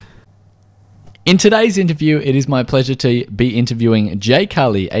In today's interview, it is my pleasure to be interviewing Jay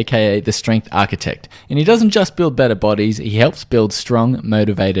Carley, aka the Strength Architect. And he doesn't just build better bodies, he helps build strong,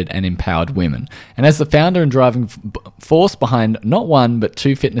 motivated, and empowered women. And as the founder and driving force behind not one, but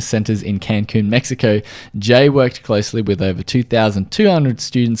two fitness centers in Cancun, Mexico, Jay worked closely with over 2,200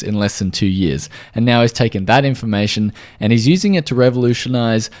 students in less than 2 years. And now he's taken that information and he's using it to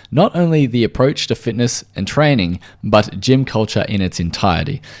revolutionize not only the approach to fitness and training, but gym culture in its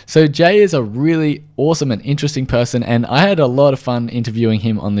entirety. So Jay is a really awesome and interesting person, and I had a lot of fun interviewing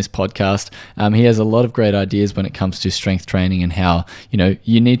him on this podcast. He has a lot of great ideas when it comes to strength training and how,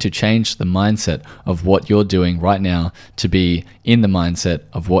 you need to change the mindset of what you're doing right now to be in the mindset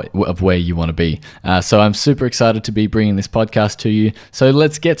of where you want to be. So I'm super excited to be bringing this podcast to you. So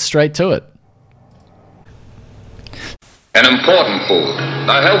let's get straight to it. An important food,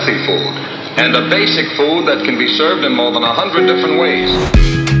 a healthy food, and a basic food that can be served in more than 100 different ways.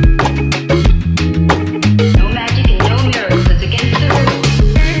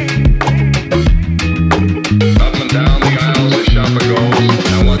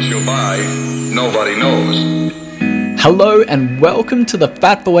 Nobody knows. Hello and welcome to the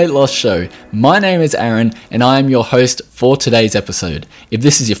Fat for Weight Loss Show. My name is Aaron and I am your host for today's episode. If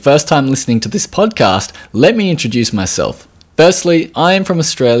this is your first time listening to this podcast, let me introduce myself. Firstly, I am from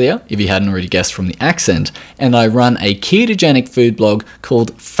Australia, if you hadn't already guessed from the accent, and I run a ketogenic food blog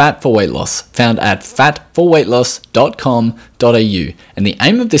called Fat for Weight Loss, found at fatforweightloss.com.au. And the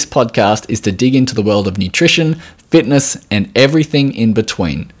aim of this podcast is to dig into the world of nutrition, fitness, and everything in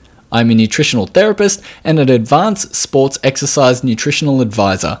between. I'm a nutritional therapist and an advanced sports exercise nutritional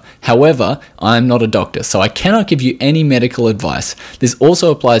advisor. However, I'm not a doctor, so I cannot give you any medical advice. This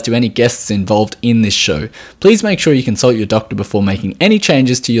also applies to any guests involved in this show. Please make sure you consult your doctor before making any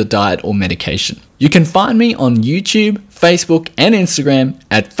changes to your diet or medication. You can find me on YouTube, Facebook, and Instagram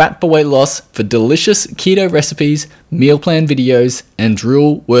at Fat for Weight Loss for delicious keto recipes, meal plan videos, and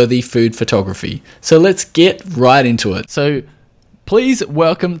drool-worthy food photography. So let's get right into it. Please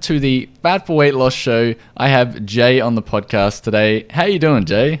welcome to the Fat for Weight Loss Show. I have Jay on the podcast today. How you doing,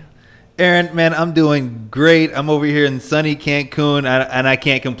 Jay? Aaron, man, I'm doing great. I'm over here in sunny Cancun, and I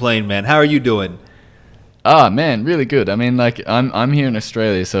can't complain, man. How are you doing? Man, really good. I mean, I'm here in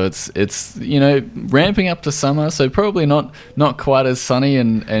Australia, so it's ramping up to summer, so probably not quite as sunny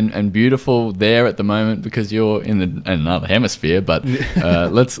and beautiful there at the moment because you're in another hemisphere. But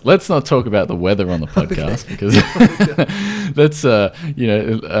let's not talk about the weather on the podcast because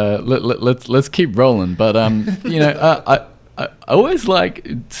let's keep rolling. But I always like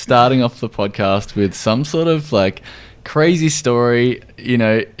starting off the podcast with some sort of crazy story.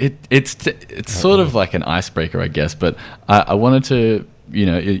 It's sort of like an icebreaker, I guess, but I wanted to,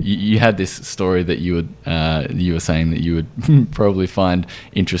 you had this story that you were saying that you would probably find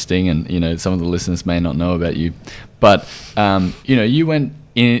interesting, and some of the listeners may not know about you, but you were in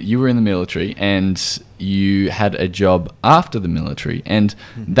the military and you had a job after the military, and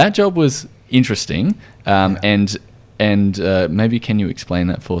that job was interesting, and maybe can you explain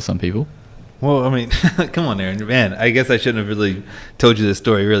that for some people? Well, I mean, come on, Aaron. Man, I guess I shouldn't have really told you this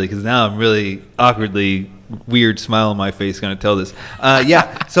story, really, because now I'm really awkwardly weird smile on my face going to tell this.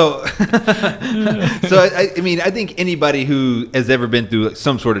 So I mean, I think anybody who has ever been through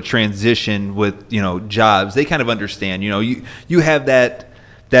some sort of transition with, jobs, they kind of understand, you have that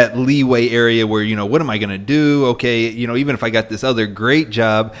leeway area where, what am I going to do? Okay, even if I got this other great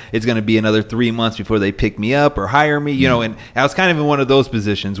job, it's going to be another 3 months before they pick me up or hire me, and I was kind of in one of those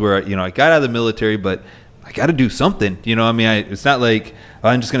positions where, I got out of the military, but I got to do something, it's not like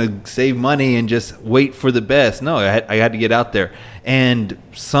I'm just going to save money and just wait for the best. No, I had to get out there. And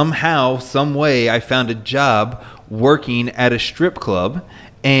somehow, some way, I found a job working at a strip club.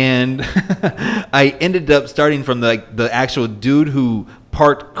 And I ended up starting from the actual dude who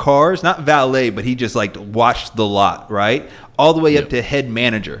parked cars, not valet, but he just watched the lot, right? All the way up to head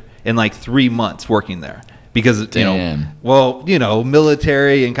manager in 3 months working there. Because,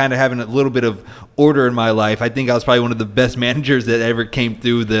 military and kind of having a little bit of order in my life, I think I was probably one of the best managers that ever came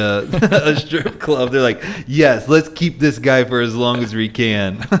through the strip club. They're like, yes, let's keep this guy for as long as we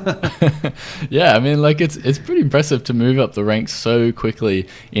can. Yeah, I mean, it's pretty impressive to move up the ranks so quickly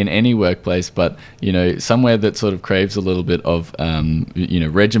in any workplace, but, somewhere that sort of craves a little bit of,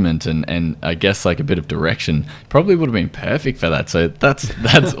 regiment and I guess a bit of direction probably would have been perfect for that. So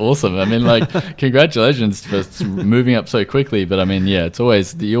that's awesome. I mean, congratulations for moving up so quickly. But I mean, yeah,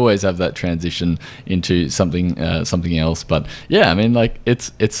 you always have that transition into something else. But yeah, I mean,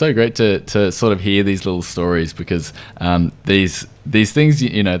 it's so great to sort of hear these little stories because these things,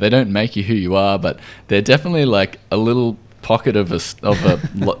 they don't make you who you are, but they're definitely a little pocket of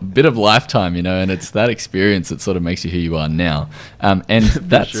bit of lifetime, and it's that experience that sort of makes you who you are now. And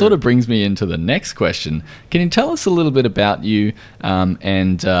that sort of brings me into the next question. Can you tell us a little bit about you,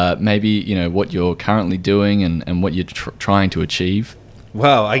 and maybe what you're currently doing and what you're trying to achieve?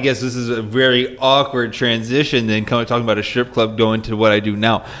 Wow, I guess this is a very awkward transition then talking about a strip club going to what I do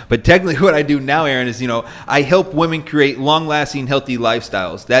now. But technically what I do now, Aaron, is, I help women create long-lasting, healthy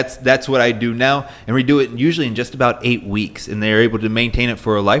lifestyles. That's what I do now. And we do it usually in just about 8 weeks, and they're able to maintain it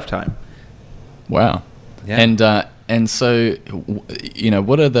for a lifetime. Wow. Yeah. And so,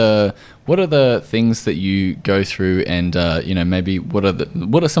 what are the things that you go through, and maybe what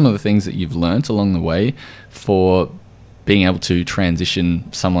are some of the things that you've learnt along the way for being able to transition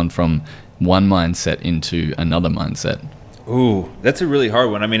someone from one mindset into another mindset? Ooh, that's a really hard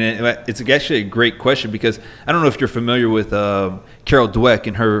one. I mean, it's actually a great question, because I don't know if you're familiar with Carol Dweck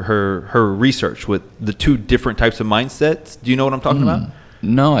and her research with the 2 different types of mindsets. Do you know what I'm talking about?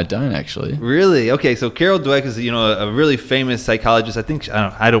 No, I don't actually. Really? Okay, so Carol Dweck is, a really famous psychologist. I think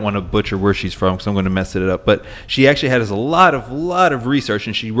I don't want to butcher where she's from, because I'm going to mess it up. But she actually has a lot of research,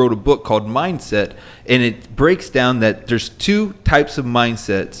 and she wrote a book called Mindset, and it breaks down that there's 2 types of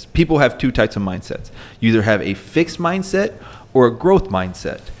mindsets. People have 2 types of mindsets. You either have a fixed mindset or a growth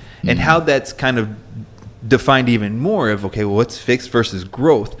mindset, and how that's kind of defined even more of, okay, well, what's fixed versus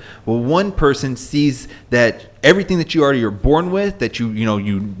growth? Well, one person sees that everything that you're born with, that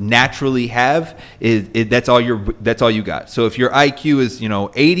you naturally have, that's all you got. So if your IQ is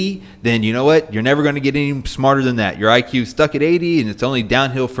 80, then you know what, you're never going to get any smarter than that. Your IQ is stuck at 80, and it's only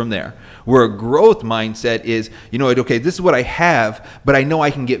downhill from there. Where a growth mindset is, okay, this is what I have, but I know I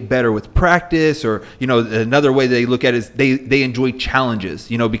can get better with practice. Or another way they look at it is they enjoy challenges,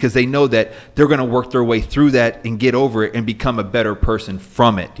 because they know that they're going to work their way through that and get over it and become a better person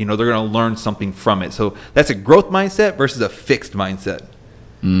from it. They're going to learn something from it. So that's a growth mindset versus a fixed mindset.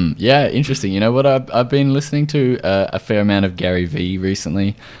 Yeah, interesting. You know what? I've been listening to a fair amount of Gary Vee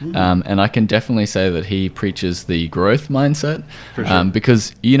recently, and I can definitely say that he preaches the growth mindset. For sure.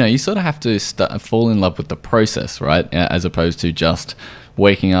 Because you sort of have to fall in love with the process, right? As opposed to just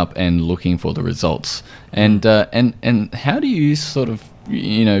waking up and looking for the results. And how do you sort of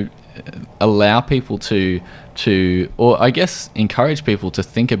allow people to or I guess encourage people to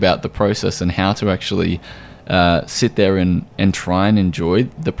think about the process and how to actually sit there and try and enjoy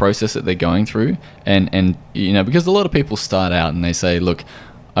the process that they're going through, and because a lot of people start out and they say, look,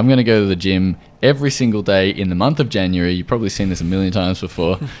 I'm going to go to the gym every single day in the month of January. You've probably seen this a million times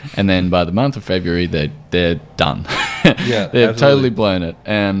before. And then by the month of February, they're done. Yeah, they've absolutely. totally blown it.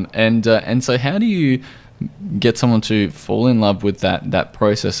 And so how do you get someone to fall in love with that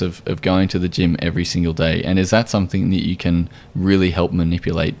process of going to the gym every single day? And is that something that you can really help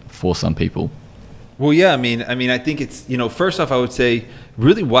manipulate for some people? Well, yeah, I mean, I think it's, first off, I would say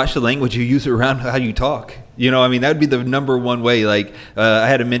really watch the language you use around how you talk. That would be the number one way. Like, I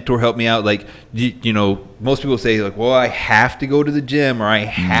had a mentor help me out. Like, most people say, like, well, I have to go to the gym or I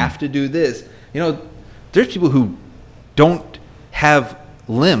have to do this. There's people who don't have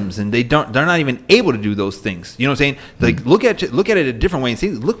limbs and they're not even able to do those things. You know what I'm saying? Like, look at it a different way and say,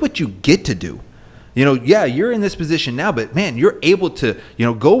 look what you get to do. Yeah, you're in this position now, but man, you're able to,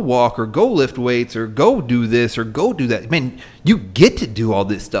 go walk or go lift weights or go do this or go do that. Man, you get to do all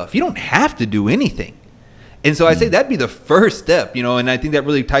this stuff. You don't have to do anything. And so I say that'd be the first step, and I think that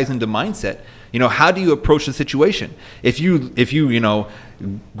really ties into mindset. How do you approach the situation? If you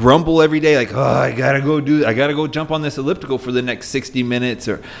grumble every day, like, oh, I gotta go jump on this elliptical for the next 60 minutes,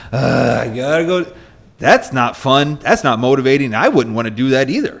 or I gotta go. That's not fun. That's not motivating. I wouldn't want to do that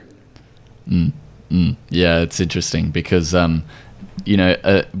either. Yeah, it's interesting because, when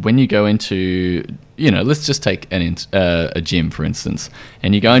you go into, let's just take a gym, for instance,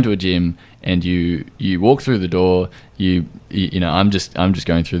 and you go into a gym and you walk through the door, I'm just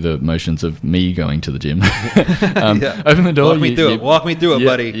going through the motions of me going to the gym. Yeah. Open the door. Walk me through it,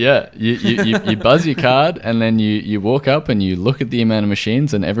 buddy. Yeah. You buzz your card and then you walk up and you look at the amount of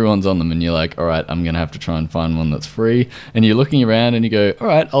machines and everyone's on them and you're like, all right, I'm going to have to try and find one that's free. And you're looking around and you go, all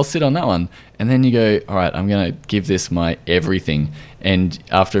right, I'll sit on that one. And then you go, all right, I'm going to give this my everything. And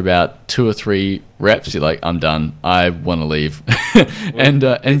after about 2 or 3 reps, you're like, I'm done. I want to leave.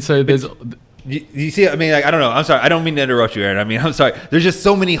 And so there's... You see, I mean, like, I don't know. I'm sorry. I don't mean to interrupt you, Aaron. I mean, I'm sorry. There's just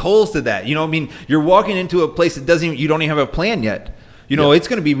so many holes to that. You're walking into a place that you don't even have a plan yet. It's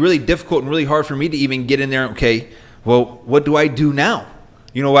going to be really difficult and really hard for me to even get in there. Okay, well, what do I do now?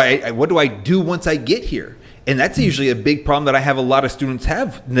 What do I do once I get here? And that's usually a big problem that I have a lot of students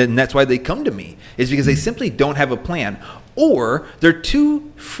have. And that's why they come to me, is because they simply don't have a plan. Or they're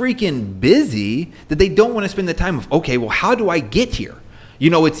too freaking busy that they don't want to spend the time of, okay, well, how do I get here?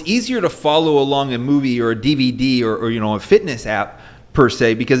 It's easier to follow along a movie or a DVD or a fitness app per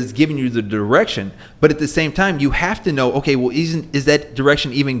se, because it's giving you the direction. But at the same time, you have to know, okay, well, is that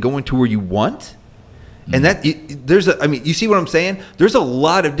direction even going to where you want? And that you see what I'm saying? There's a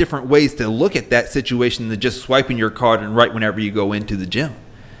lot of different ways to look at that situation than just swiping your card and right whenever you go into the gym.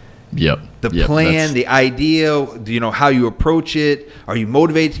 Yep. The plan, the idea, how you approach it. Are you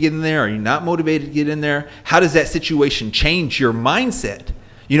motivated to get in there? Are you not motivated to get in there? How does that situation change your mindset?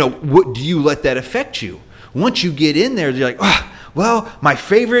 What do you let that affect you? Once you get in there, you're like, well, my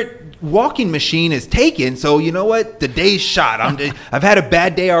favorite walking machine is taken, so you know what? The day's shot. I've had a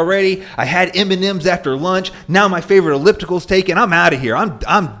bad day already. I had M&Ms after lunch. Now my favorite elliptical's taken. I'm out of here. I'm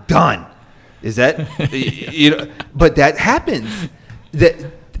done. Is that But that happens.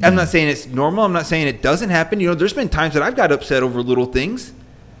 I'm not saying it's normal. I'm not saying it doesn't happen. There's been times that I've got upset over little things.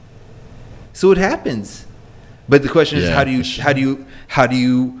 So it happens. But the question is, how do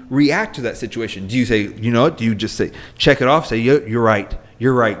you react to that situation? Do you say, do you just say, check it off, say, you're right.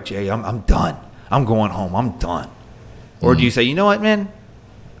 You're right, Jay. I'm done. I'm going home. I'm done. Or do you say, you know what, man?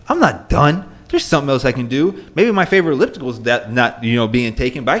 I'm not done. There's something else I can do. Maybe my favorite elliptical is not being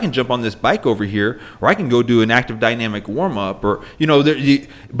taken, but I can jump on this bike over here, or I can go do an active dynamic warm up, or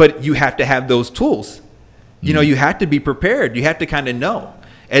but you have to have those tools. You have to be prepared. You have to kind of know.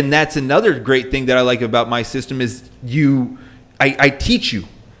 And that's another great thing that I like about my system is I teach you.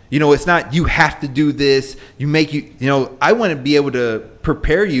 It's not you have to do this. I want to be able to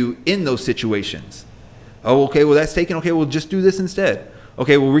prepare you in those situations. Oh, okay, well, that's taken. Okay, well, just do this instead.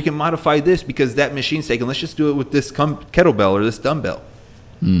 Okay, well, we can modify this because that machine's taken. Let's just do it with this kettlebell or this dumbbell.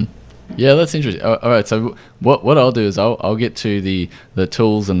 Yeah, that's interesting. All right, so what I'll do is I'll get to the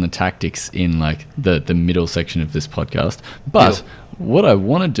tools and the tactics in like the middle section of this podcast. But what I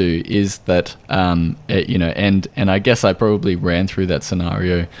want to do is that, and I guess I probably ran through that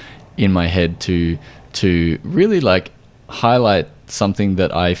scenario in my head to really like highlight something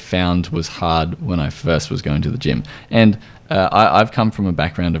that I found was hard when I first was going to the gym. And I've come from a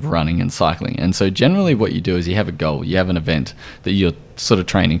background of running and cycling. And so generally what you do is you have a goal, you have an event that you're sort of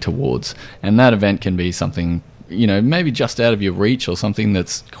training towards. And that event can be something, maybe just out of your reach or something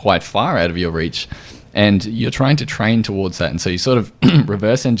that's quite far out of your reach. And you're trying to train towards that. And so you sort of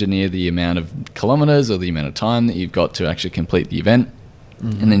reverse engineer the amount of kilometers or the amount of time that you've got to actually complete the event.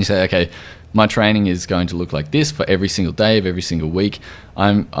 Mm-hmm. And then you say, okay, my training is going to look like this for every single day of every single week.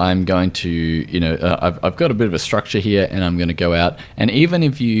 I'm going to, I've got a bit of a structure here, and I'm going to go out. And even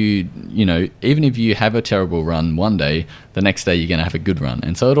if you have a terrible run one day, the next day you're going to have a good run.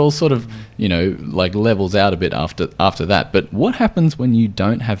 And so it all sort of, like levels out a bit after that. But what happens when you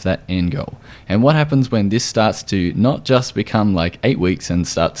don't have that end goal? And what happens when this starts to not just become like 8 weeks and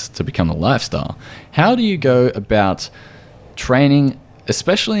starts to become a lifestyle? How do you go about training,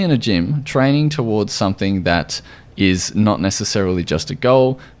 especially in a gym, training towards something that is not necessarily just a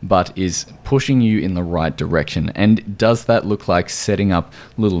goal, but is pushing you in the right direction? And does that look like setting up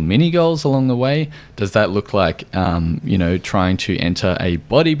little mini goals along the way? Does that look like, trying to enter a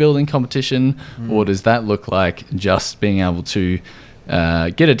bodybuilding competition? Or does that look like just being able to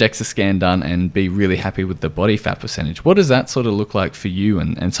get a DEXA scan done and be really happy with the body fat percentage? What does that sort of look like for you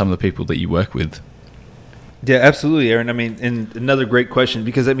and some of the people that you work with? Yeah, absolutely, Aaron. I mean, and another great question,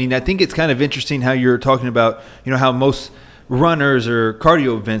 because I think it's kind of interesting how you're talking about, how most runners or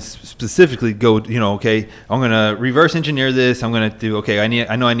cardio events specifically go, okay, I'm going to reverse engineer this. I'm going to do, okay,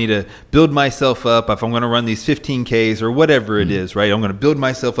 I know I need to build myself up if I'm going to run these 15Ks or whatever it is, right? I'm going to build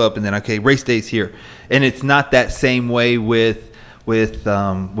myself up, and then, okay, race days here. And it's not that same way with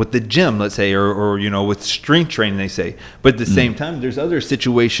the gym, let's say, or with strength training, they say. But at the same time, there's other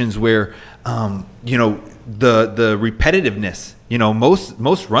situations where, the repetitiveness,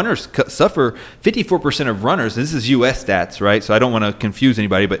 most runners suffer. 54% of runners, this is US stats, right? So I don't want to confuse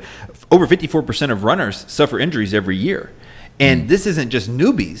anybody, but over 54% of runners suffer injuries every year. And this isn't just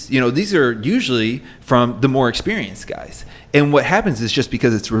newbies. These are usually from the more experienced guys. And what happens is just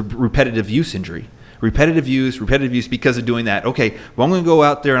because it's repetitive use injury. Repetitive use because of doing that. Okay, well, I'm going to go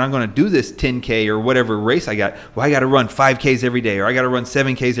out there and I'm going to do this 10K or whatever race I got. Well, I got to run 5Ks every day, or I got to run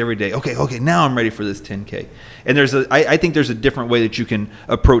 7Ks every day. Okay, now I'm ready for this 10K. And I think there's a different way that you can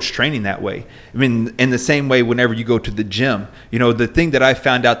approach training that way. I mean, in the same way, whenever you go to the gym, the thing that I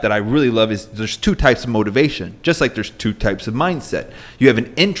found out that I really love is there's two types of motivation, just like there's two types of mindset. You have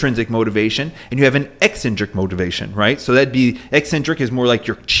an intrinsic motivation and you have an eccentric motivation, right? So that'd be eccentric is more like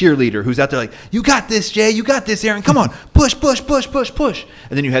your cheerleader who's out there like, you got this, Jay. You got this, Aaron. Come on. Push, push, push, push, push.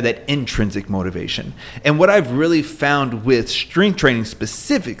 And then you have that intrinsic motivation. And what I've really found with strength training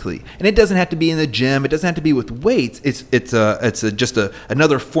specifically, and it doesn't have to be in the gym, it doesn't have to be with weights, it's just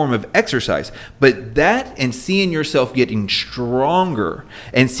another form of exercise. But that and seeing yourself getting stronger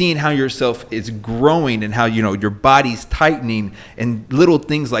and seeing how yourself is growing and how, your body's tightening and little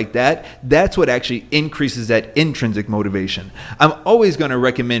things like that, that's what actually increases that intrinsic motivation. I'm always going to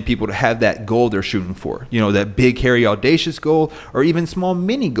recommend people to have that goal they're shooting for, that big, hairy, audacious goal, or even small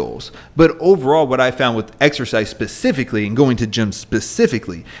mini goals. But overall, what I found with exercise specifically and going to gym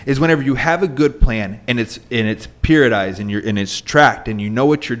specifically is whenever you have a good plan and it's periodized and it's tracked and you know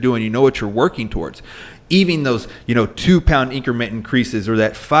what you're doing, you know what you're working towards, even those 2-pound increment increases or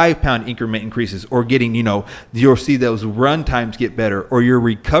that 5-pound increment increases, or getting you'll see those run times get better, or your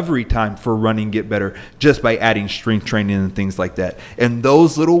recovery time for running get better just by adding strength training and things like that. And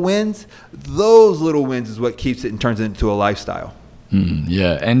those little wins is what keeps it and turns it into a lifestyle.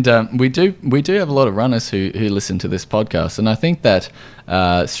 Yeah, and we do have a lot of runners who listen to this podcast, and I think that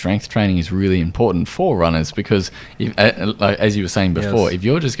strength training is really important for runners because, as you were saying before, Yes. if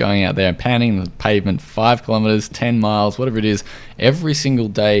you're just going out there and pounding the pavement 5 kilometers, 10 miles, whatever it is, every single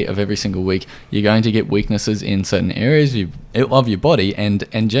day of every single week, you're going to get weaknesses in certain areas of your body, and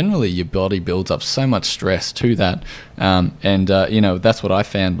generally your body builds up so much stress to that, and that's what I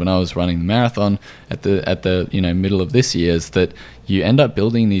found when I was running the marathon at the middle of this year, is that you end up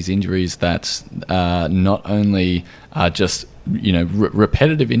building these injuries that not only are just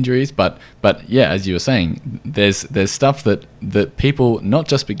repetitive injuries, but yeah, as you were saying, there's stuff that people, not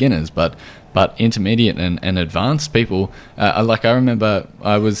just beginners, but intermediate and advanced people, I remember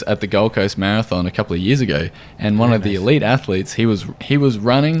I was at the Gold Coast Marathon a couple of years ago, and one of the elite athletes, he was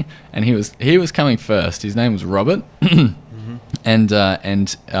running, and he was coming first. His name was Robert, and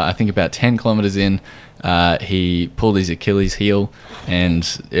I think about 10 kilometers in, he pulled his Achilles heel, and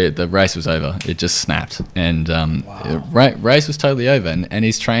the race was over. It just snapped, and race was totally over. And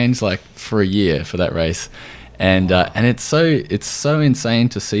he's trained for a year for that race, and it's so insane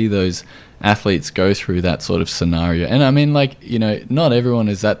to see those athletes go through that sort of scenario. And I mean, not everyone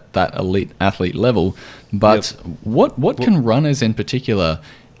is at that elite athlete level, but what can runners in particular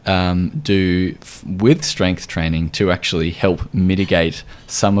do with strength training to actually help mitigate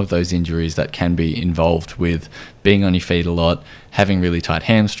some of those injuries that can be involved with being on your feet a lot, having really tight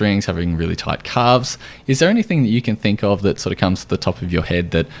hamstrings, having really tight calves? Is there anything that you can think of that sort of comes to the top of your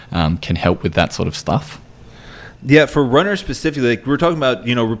head that can help with that sort of stuff? Yeah, for runners specifically, we're talking about,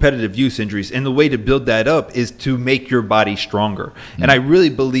 repetitive use injuries, and the way to build that up is to make your body stronger. And I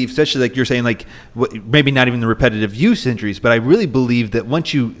really believe, especially you're saying, maybe not even the repetitive use injuries, but I really believe that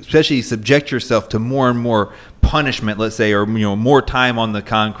once you especially subject yourself to more and more punishment, let's say, or more time on the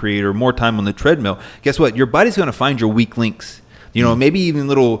concrete or more time on the treadmill, guess what? Your body's going to find your weak links. Maybe even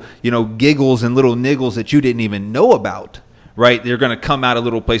little, giggles and little niggles that you didn't even know about, right? They're going to come out of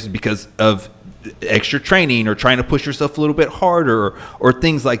little places because of extra training or trying to push yourself a little bit harder or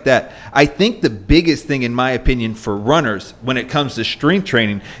things like that. I think the biggest thing, in my opinion, for runners when it comes to strength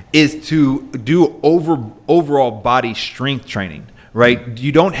training is to do overall body strength training, right?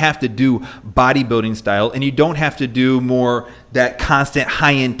 You don't have to do bodybuilding style, and you don't have to do more that constant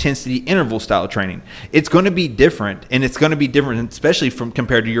high intensity interval style training. It's going to be different, and it's going to be different, especially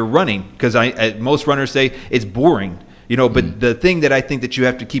compared to your running, because most runners say it's boring. But the thing that I think that you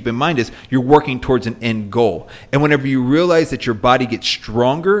have to keep in mind is you're working towards an end goal. And whenever you realize that your body gets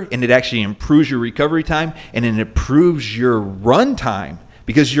stronger and it actually improves your recovery time and it improves your run time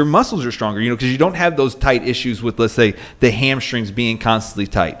because your muscles are stronger, because you don't have those tight issues with, let's say, the hamstrings being constantly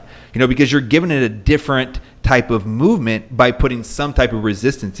tight, because you're giving it a different type of movement by putting some type of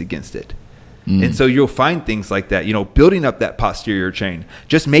resistance against it. And so you'll find things like that, building up that posterior chain,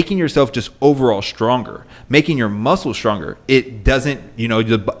 just making yourself just overall stronger, making your muscles stronger. It doesn't,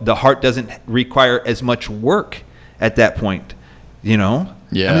 the heart doesn't require as much work at that point, Yeah.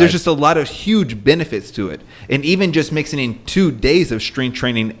 There's just a lot of huge benefits to it. And even just mixing in 2 days of strength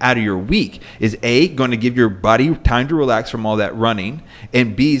training out of your week is going to give your body time to relax from all that running,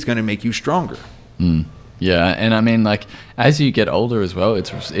 and B, is going to make you stronger. Yeah, and I mean, as you get older as well,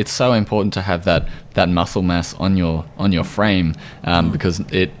 it's so important to have that muscle mass on your frame, because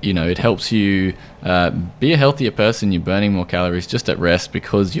it helps you be a healthier person. You're burning more calories just at rest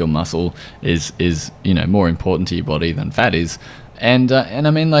because your muscle is more important to your body than fat is. And I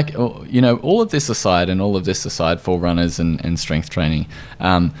mean, all of this aside for runners and strength training,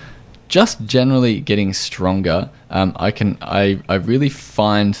 just generally getting stronger, I really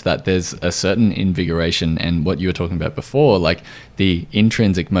find that there's a certain invigoration, and what you were talking about before, the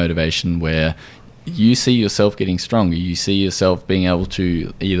intrinsic motivation, where you see yourself getting stronger. You see yourself being able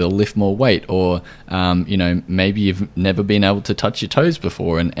to either lift more weight, or maybe you've never been able to touch your toes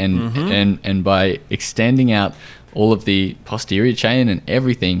before, and by extending out all of the posterior chain and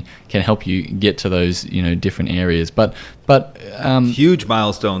everything can help you get to those different areas. But huge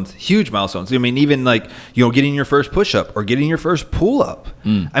milestones. I mean, even like getting your first push-up or getting your first pull-up.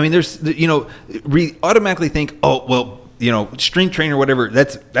 I mean, there's we automatically think, oh well, strength training or whatever,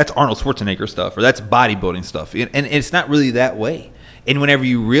 that's Arnold Schwarzenegger stuff, or that's bodybuilding stuff, and it's not really that way. And whenever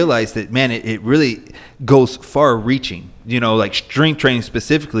you realize that, man, it really goes far-reaching. Like strength training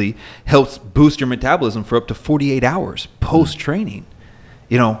specifically helps boost your metabolism for up to 48 hours post-training.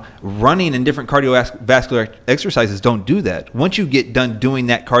 Running and different cardiovascular exercises don't do that. Once you get done doing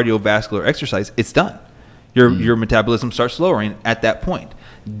that cardiovascular exercise, it's done. Your metabolism starts lowering at that point.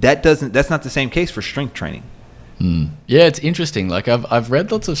 That's not the same case for strength training. Yeah, it's interesting. Like I've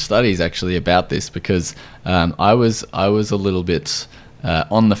read lots of studies actually about this, because I was a little bit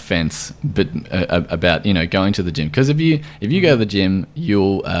on the fence, but about going to the gym, because if you go to the gym,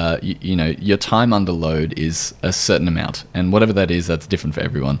 you'll your time under load is a certain amount, and whatever that is, that's different for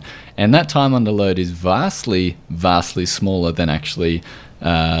everyone, and that time under load is vastly smaller than actually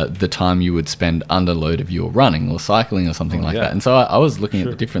the time you would spend under load if you were running or cycling or something like that. And so I was looking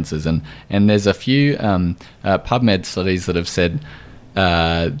at the differences, and there's a few PubMed studies that have said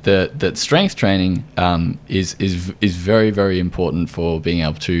that strength training is very, very important for being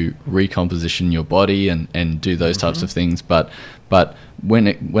able to recomposition your body and do those types of things. But when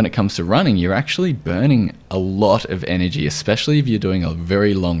it comes to running, you're actually burning a lot of energy, especially if you're doing a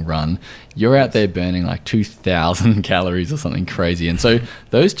very long run. You're out there burning like 2,000 calories or something crazy. And so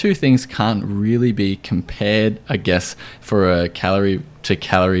those two things can't really be compared, I guess, for a calorie to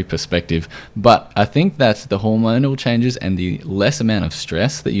calorie perspective. But I think that the hormonal changes and the less amount of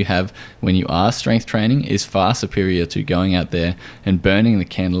stress that you have when you are strength training is far superior to going out there and burning the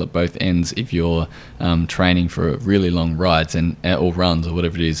candle at both ends if you're training for really long rides or runs or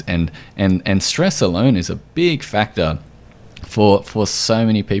whatever it is. And stress alone is a big factor for so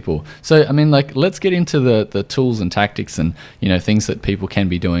many people. So I mean, like, let's get into the tools and tactics and things that people can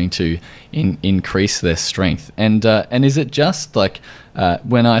be doing to increase their strength. And is it just like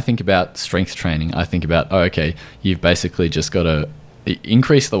when I think about strength training, I think about, you've basically just got to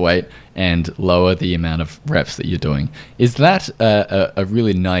increase the weight and lower the amount of reps that you're doing. Is that a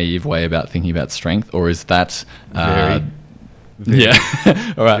really naive way about thinking about strength, or is that very,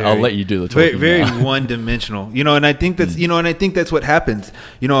 all right, I'll let you do the talking. Very one-dimensional, and I think that's what happens.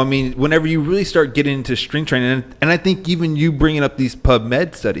 I mean, whenever you really start getting into strength training, and I think even you bringing up these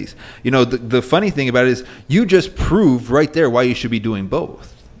PubMed studies, the funny thing about it is you just proved right there why you should be doing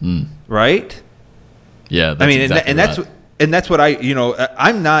both, right? Yeah, that's exactly right. And that's what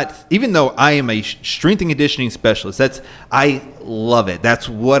I'm not, even though I am a strength and conditioning specialist, I love it. That's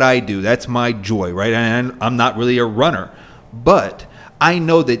what I do. That's my joy, right? And I'm not really a runner. But I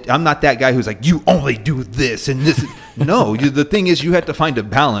know that I'm not that guy who's like, you only do this and this. No, the thing is, you have to find a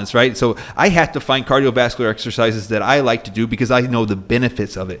balance, right? So I have to find cardiovascular exercises that I like to do because I know the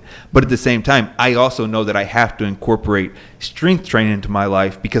benefits of it. But at the same time, I also know that I have to incorporate strength training into my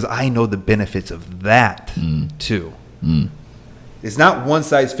life because I know the benefits of that too. It's not one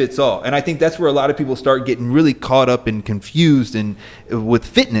size fits all. And I think that's where a lot of people start getting really caught up and confused and with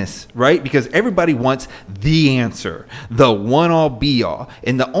fitness, right? Because everybody wants the answer, the one-all be-all.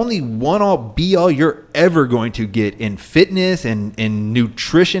 And the only one-all be-all you're ever going to get in fitness and in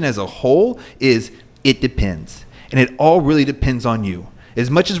nutrition as a whole is it depends. And it all really depends on you.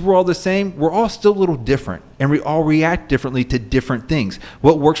 As much as we're all the same, we're all still a little different. And we all react differently to different things.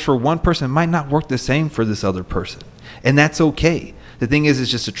 What works for one person might not work the same for this other person. And that's okay. The thing is, it's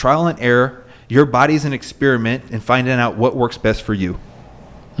just a trial and error. Your body's an experiment and finding out what works best for you.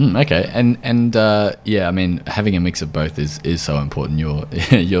 Okay. And I mean, having a mix of both is so important.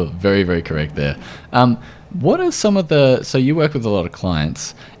 You're very, very correct there. What are some of so you work with a lot of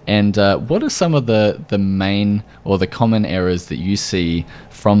clients, and what are some of the main or the common errors that you see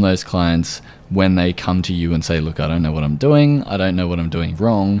from those clients when they come to you and say, look, I don't know what I'm doing. I don't know what I'm doing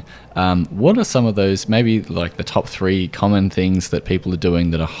wrong. What are some of those, maybe like the top 3 common things that people are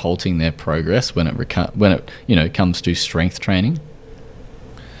doing that are halting their progress when it comes to strength training?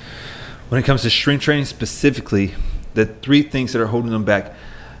 When it comes to strength training specifically, the 3 things that are holding them back,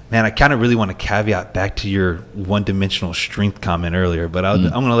 man, I kind of really want to caveat back to your one-dimensional strength comment earlier, but I'm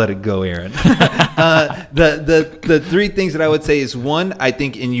going to let it go, Aaron. The 3 things that I would say is, one, I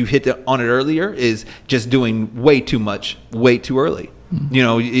think, and you hit on it earlier, is just doing way too much, way too early. You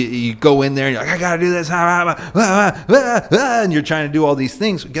know, you go in there and you're like, I gotta do this, and you're trying to do all these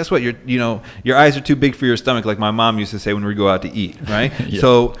things. Guess what? Your eyes are too big for your stomach, like my mom used to say when we go out to eat, right? Yeah.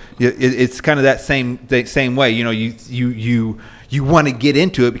 So it's kind of that same way. You know, you want to get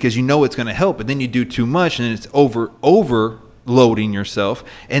into it because you know it's going to help, but then you do too much and it's overloading yourself.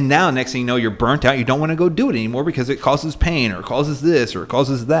 And now next thing you know, you're burnt out. You don't want to go do it anymore because it causes pain or it causes this or it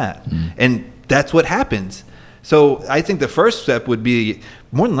causes that. And that's what happens. So I think the first step would be,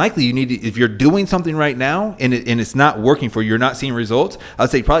 more than likely you need to, if you're doing something right now and it's not working for you, you're not seeing results, I'd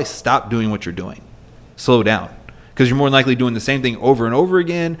say probably stop doing what you're doing. Slow down. Because you're more than likely doing the same thing over and over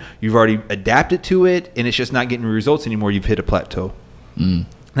again. You've already adapted to it and it's just not getting results anymore. You've hit a plateau.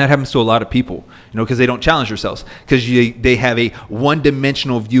 That happens to a lot of people, you know, because they don't challenge themselves, because they have a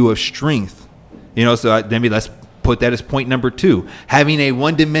one-dimensional view of strength. You know, so maybe let's put that as point number 2, having a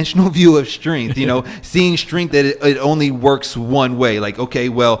one-dimensional view of strength, you know, seeing strength that it only works one way. Like, okay,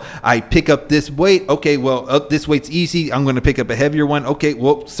 well, I pick up this weight. Okay, well, this weight's easy. I'm going to pick up a heavier one. Okay,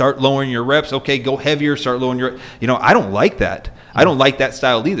 well, start lowering your reps. Okay, go heavier, start lowering your, you know, I don't like that. I don't like that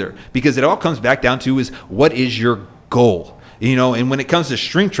style either, because it all comes back down to is what is your goal? You know, and when it comes to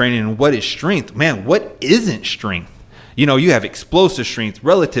strength training and what is strength, man, what isn't strength? You know, you have explosive strength,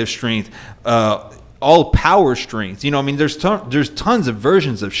 relative strength, all power strength. You know, I mean, there's tons of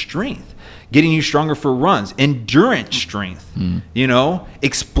versions of strength, getting you stronger for runs, endurance strength, you know,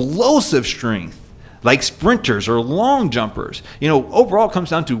 explosive strength, like sprinters or long jumpers. You know, overall it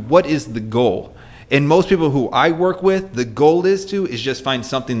comes down to what is the goal. And most people who I work with, the goal is just find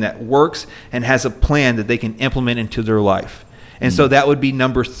something that works and has a plan that they can implement into their life. And so that would be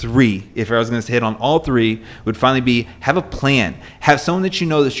number 3. If I was going to hit on all 3, would finally be have a plan. Have someone that you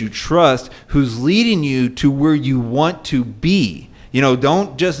know that you trust who's leading you to where you want to be. You know,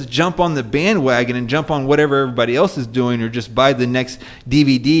 don't just jump on the bandwagon and jump on whatever everybody else is doing or just buy the next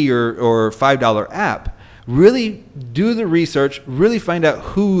DVD or $5 app. Really do the research, really find out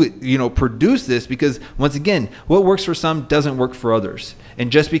who, you know, produced this, because once again, what works for some doesn't work for others.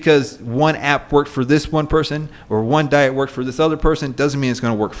 And just because one app worked for this one person or one diet worked for this other person doesn't mean it's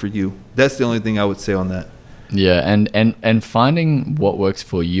going to work for you. That's the only thing I would say on that. Yeah, and finding what works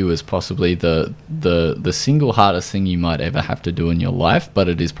for you is possibly the single hardest thing you might ever have to do in your life, but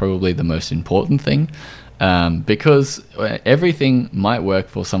it is probably the most important thing. Because everything might work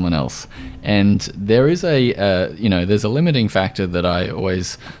for someone else, and there is there's a limiting factor that I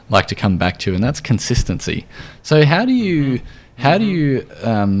always like to come back to, and that's consistency. So how do you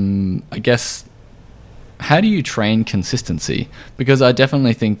train consistency? Because I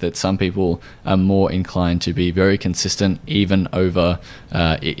definitely think that some people are more inclined to be very consistent, even over,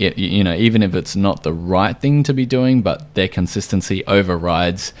 even if it's not the right thing to be doing, but their consistency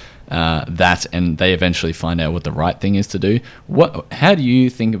overrides that, and they eventually find out what the right thing is to do. How do you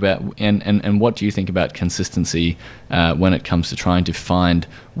think about, and what do you think about consistency when it comes to trying to find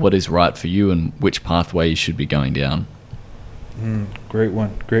what is right for you and which pathway you should be going down? Great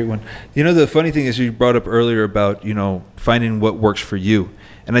one. You know, the funny thing is you brought up earlier about, you know, finding what works for you.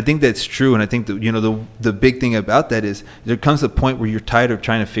 And I think that's true. And I think that, you know, the big thing about that is there comes a point where you're tired of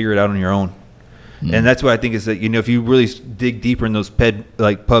trying to figure it out on your own. And that's what I think is that, you know, if you really dig deeper in those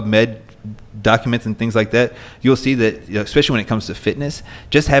PubMed documents and things like that, you'll see that, you know, especially when it comes to fitness,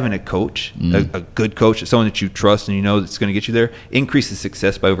 just having a coach, a good coach, someone that you trust and you know that's going to get you there, increases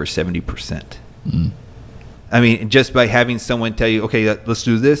success by over 70%. I mean, just by having someone tell you, okay, let's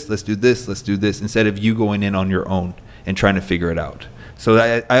do this, instead of you going in on your own and trying to figure it out. So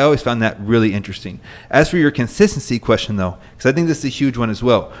I always found that really interesting. As for your consistency question, though, because I think this is a huge one as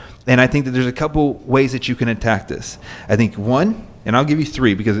well, and I think that there's a couple ways that you can attack this. I think one, and I'll give you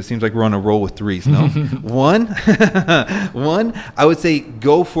 3 because it seems like we're on a roll with 3s, no? One, I would say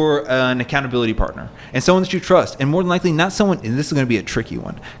go for an accountability partner and someone that you trust, and more than likely not someone, and this is going to be a tricky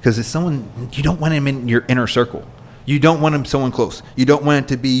one, because it's someone, you don't want him in your inner circle. You don't want him someone close. You don't want it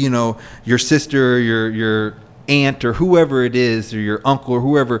to be, you know, your sister, your aunt, or whoever it is, or your uncle, or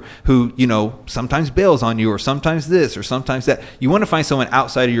whoever who, you know, sometimes bails on you, or sometimes this, or sometimes that. You want to find someone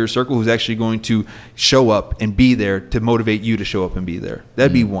outside of your circle who's actually going to show up and be there to motivate you to show up and be there.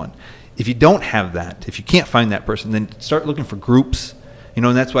 That'd be one. If you don't have that, if you can't find that person, then start looking for groups. You know,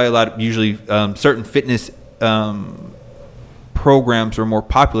 and that's why usually certain fitness programs are more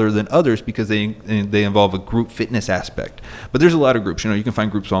popular than others, because they involve a group fitness aspect. But there's a lot of groups. You know, you can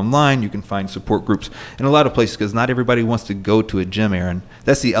find groups online, you can find support groups in a lot of places, because not everybody wants to go to a gym, Aaron.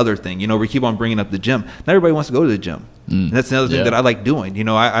 That's the other thing. You know, we keep on bringing up the gym. Not everybody wants to go to the gym. And that's another thing that I like doing. You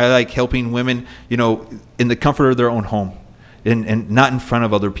know, I like helping women, you know, in the comfort of their own home. and not in front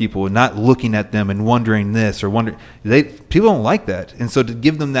of other people and not looking at them and wondering this or wondering. People don't like that. And so to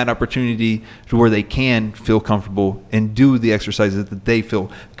give them that opportunity to where they can feel comfortable and do the exercises that they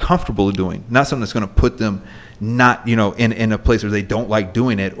feel comfortable doing, not something that's going to put them not, in a place where they don't like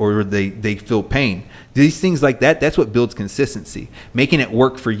doing it or they feel pain. These things like that, that's what builds consistency. Making it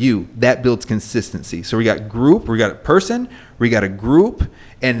work for you, that builds consistency. So we got group, we got a person, we got a group.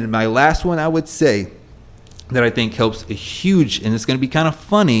 And my last one, I would say, that I think helps a huge, and it's going to be kind of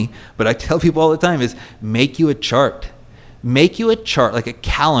funny, but I tell people all the time, is make you a chart. Make you a chart, like a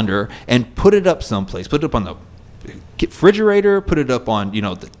calendar, and put it up someplace. Put it up on the refrigerator, put it up on, the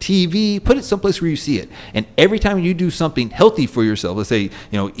TV, put it someplace where you see it. And every time you do something healthy for yourself, let's say,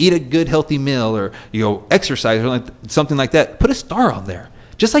 eat a good healthy meal or, exercise or something like that, put a star on there.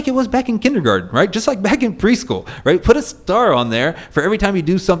 Just like it was back in kindergarten, right? Just like back in preschool, right? Put a star on there for every time you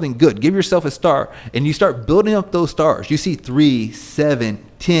do something good. Give yourself a star, and you start building up those stars. You see 3, 7,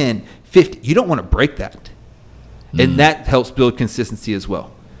 10, 50. You don't want to break that. And that helps build consistency as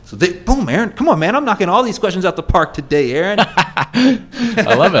well. So boom, Aaron. Come on, man. I'm knocking all these questions out the park today, Aaron.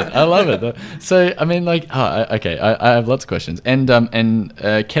 I love it. So, I mean, okay, I have lots of questions. And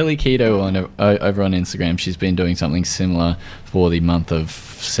Kelly Keto over on Instagram, she's been doing something similar for the month of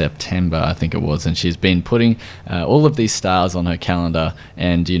September, I think it was, and she's been putting all of these stars on her calendar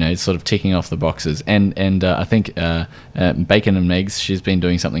and sort of ticking off the boxes. And I think Bacon and Megs, she's been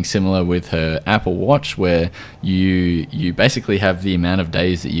doing something similar with her Apple Watch, where you basically have the amount of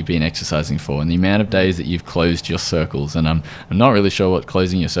days that you've been exercising for and the amount of days that you've closed your circles. And I'm not really sure what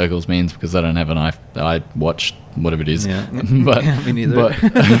closing your circles means because I don't have an iWatch, whatever it is. Yeah. But yeah, me neither.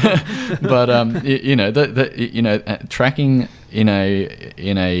 But tracking in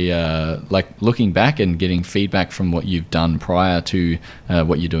a like looking back and getting feedback from what you've done prior to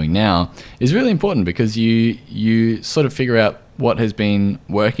what you're doing now is really important, because you sort of figure out what has been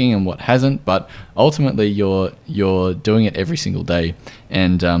working and what hasn't, but ultimately you're doing it every single day,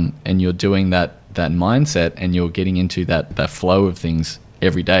 and you're doing that mindset, and you're getting into that flow of things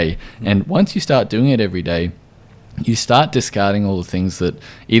every day. And once you start doing it every day, you start discarding all the things that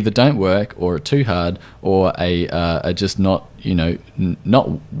either don't work or are too hard or are just not not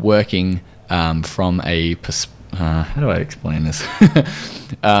working from a how do I explain this?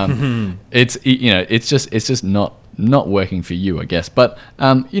 It's just not working for you, I guess. But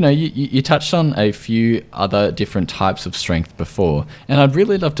you touched on a few other different types of strength before, and I'd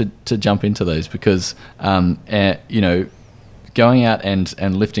really love to jump into those, because going out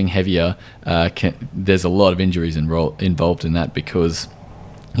and lifting heavier, there's a lot of injuries involved in that, because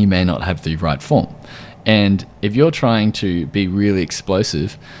you may not have the right form. And if you're trying to be really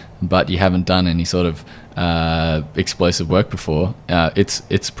explosive, but you haven't done any sort of explosive work before,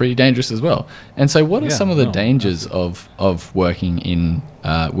 it's pretty dangerous as well. And so what are some of the dangers of working in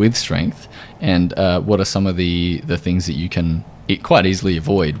with strength, and what are some of the things that you can quite easily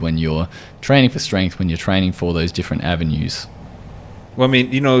avoid when you're training for strength, when you're training for those different avenues? Well, I mean,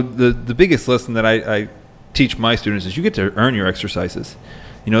 the biggest lesson that I teach my students is you get to earn your exercises.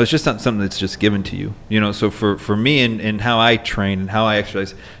 It's just not something that's just given to you. So for me and how I train and how I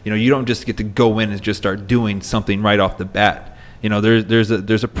exercise, you don't just get to go in and just start doing something right off the bat.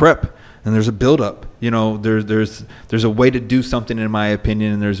 There's a prep and there's a build up. There's a way to do something, in my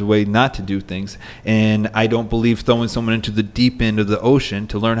opinion, and there's a way not to do things. And I don't believe throwing someone into the deep end of the ocean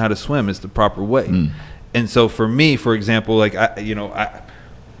to learn how to swim is the proper way. And so for me, for example, like I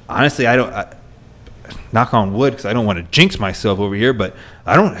honestly, knock on wood, because I don't want to jinx myself over here, but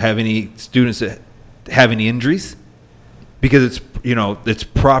I don't have any students that have any injuries, because it's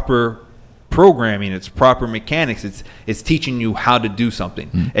proper programming, it's proper mechanics, it's teaching you how to do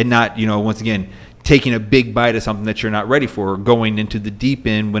something, and not once again taking a big bite of something that you're not ready for, or going into the deep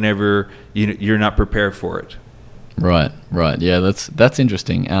end whenever you're not prepared for it. Right. Yeah, that's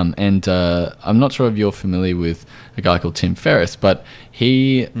interesting. And I'm not sure if you're familiar with a guy called Tim Ferriss, but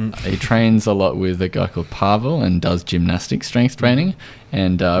he trains a lot with a guy called Pavel and does gymnastic strength training.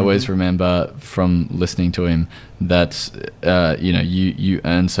 And I always remember from listening to him that you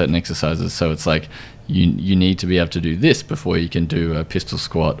earn certain exercises. So it's like you need to be able to do this before you can do a pistol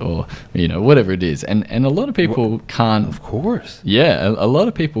squat, or whatever it is. And a lot of people can't. Of course. Yeah, a lot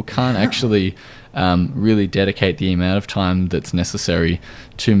of people can't actually really dedicate the amount of time that's necessary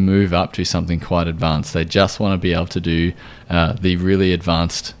to move up to something quite advanced. They just want to be able to do the really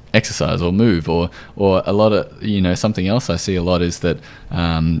advanced exercise or move, or a lot of something else I see a lot is that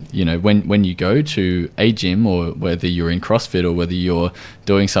when you go to a gym, or whether you're in CrossFit or whether you're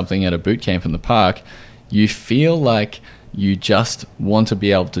doing something at a boot camp in the park, you feel like you just want to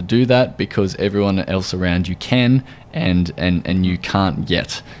be able to do that because everyone else around you can, and you can't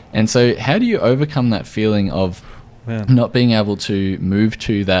yet. And so how do you overcome that feeling of not being able to move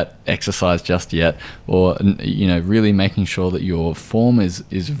to that exercise just yet, or really making sure that your form is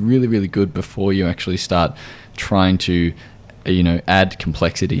really, really good before you actually start trying to add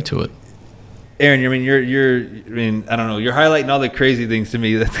complexity to it? Aaron, I don't know, you're highlighting all the crazy things to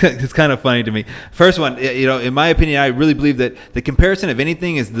me. It's kind of funny to me. First one, in my opinion, I really believe that the comparison of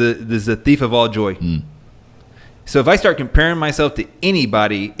anything is the thief of all joy. So if I start comparing myself to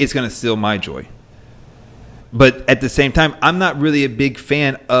anybody, it's going to steal my joy. But at the same time, I'm not really a big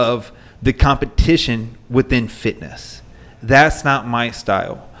fan of the competition within fitness. That's not my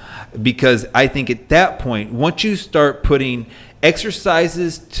style, because I think at that point, once you start putting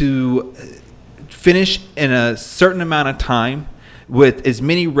exercises to finish in a certain amount of time with as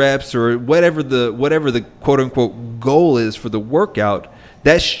many reps or whatever the quote unquote goal is for the workout,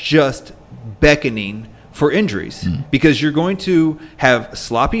 that's just beckoning for injuries, because you're going to have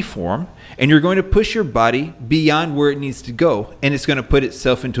sloppy form and you're going to push your body beyond where it needs to go, and it's going to put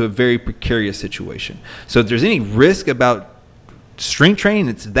itself into a very precarious situation. So if there's any risk about strength training,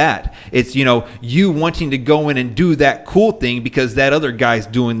 it's you wanting to go in and do that cool thing because that other guy's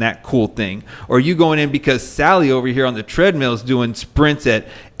doing that cool thing, or you going in because Sally over here on the treadmill is doing sprints at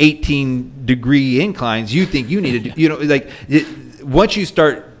 18-degree inclines. You think you need to once you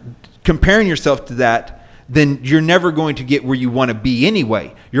start comparing yourself to that, then you're never going to get where you want to be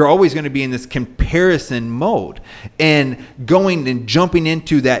anyway. You're always going to be in this comparison mode, and going and jumping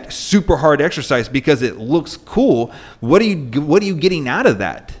into that super hard exercise because it looks cool. What are you getting out of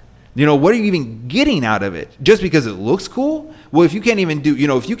that? What are you even getting out of it? Just because it looks cool? Well, if you can't even do,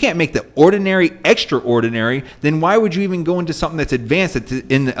 if you can't make the ordinary extraordinary, then why would you even go into something that's advanced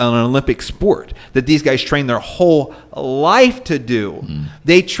in an Olympic sport that these guys train their whole life to do?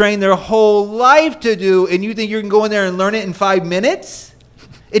 They train their whole life to do, and you think you can go in there and learn it in 5 minutes?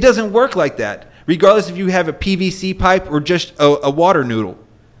 It doesn't work like that, regardless if you have a PVC pipe or just a water noodle.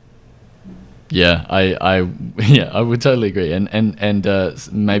 Yeah, I would totally agree, and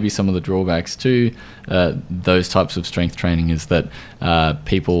maybe some of the drawbacks to those types of strength training is that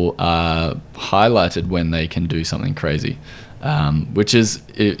people are highlighted when they can do something crazy, which is for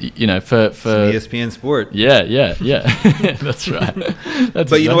ESPN Sport. Yeah, that's right.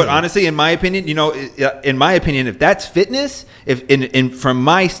 But you know what? Honestly, in my opinion, if that's fitness, from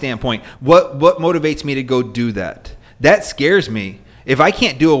my standpoint, what motivates me to go do that? That scares me. If I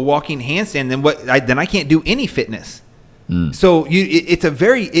can't do a walking handstand, then I can't do any fitness. So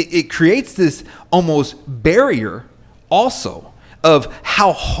it creates this almost barrier also of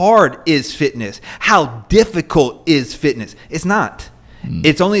how hard is fitness, how difficult is fitness. It's not.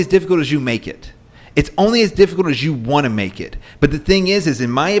 It's only as difficult as you make it. It's only as difficult as you want to make it. But the thing is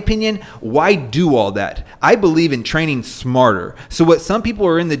in my opinion, why do all that? I believe in training smarter. So what some people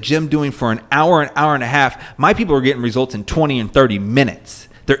are in the gym doing for an hour and a half, my people are getting results in 20 and 30 minutes.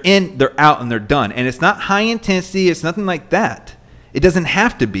 They're in, they're out, and they're done. And it's not high intensity. It's nothing like that. It doesn't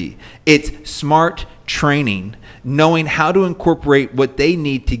have to be. It's smart training, knowing how to incorporate what they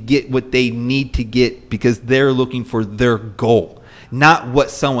need to get because they're looking for their goal, not what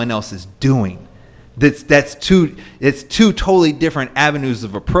someone else is doing. It's two totally different avenues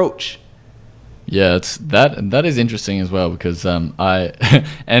of approach. Yeah, that is interesting as well, because along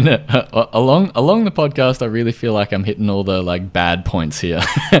the podcast I really feel like I'm hitting all the bad points here,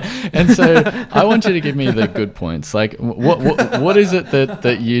 and so I want you to give me the good points. What is it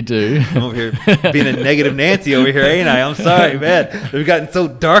that you do? I'm over here being a negative Nancy over here, ain't I? I'm sorry, man. We've gotten so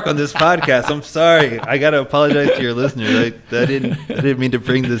dark on this podcast. I'm sorry. I gotta apologize to your listeners. I didn't mean to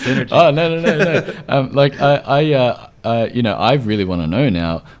bring this energy. Oh no. I really want to know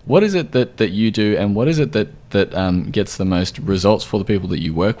now, what is it that you do, and what is it that gets the most results for the people that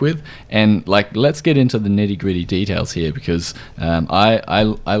you work with? And let's get into the nitty-gritty details here, because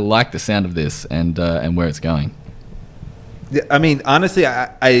I like the sound of this and where it's going. I mean, honestly,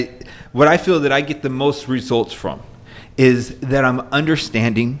 what I feel that I get the most results from is that I'm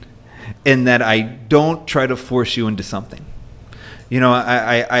understanding, and that I don't try to force you into something.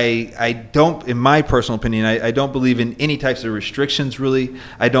 I don't, in my personal opinion, I don't believe in any types of restrictions, really.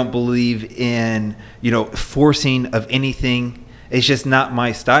 I don't believe in, forcing of anything. It's just not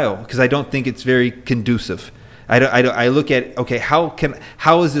my style, because I don't think it's very conducive. I look at, okay,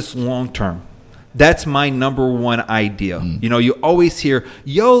 how is this long term? That's my number one idea. You know, you always hear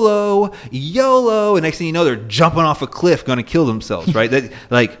YOLO, YOLO, and next thing you know, they're jumping off a cliff, going to kill themselves, right? That,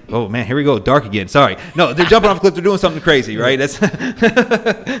 like, oh man, here we go, dark again. Sorry, no, they're jumping off a cliff, they're doing something crazy, right? That's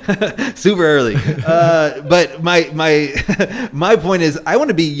super early. But my point is, I want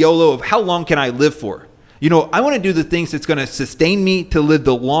to be YOLO of how long can I live for. You know, I want to do the things that's going to sustain me to live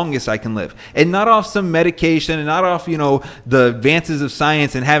the longest I can live, and not off some medication and not off, you know, the advances of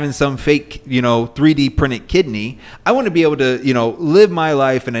science and having some fake, you know, 3D printed kidney. I want to be able to, you know, live my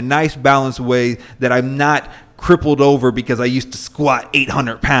life in a nice balanced way that I'm not crippled over because I used to squat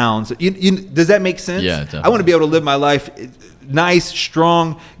 800 pounds. Does that make sense? Yeah, definitely. I want to be able to live my life nice,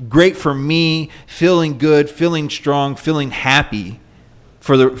 strong, great for me, feeling good, feeling strong, feeling happy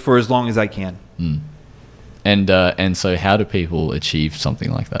for as long as I can. And so how do people achieve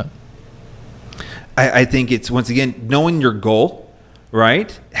something like that? I think it's, once again, knowing your goal,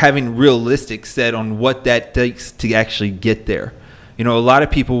 right? Having realistic set on what that takes to actually get there. You know, a lot of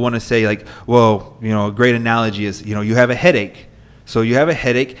people want to say, like, well, you know, a great analogy is, you know, you have a headache. So you have a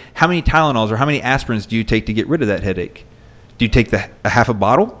headache. How many Tylenols or how many aspirins do you take to get rid of that headache? Do you take a half a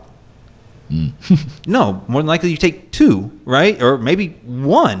bottle? No, more than likely you take 2, right? Or maybe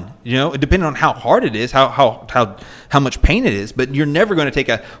 1, you know, depending on how hard it is, how much pain it is. But you're never going to take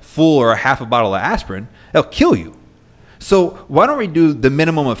a full or a half a bottle of aspirin. That'll kill you. So why don't we do the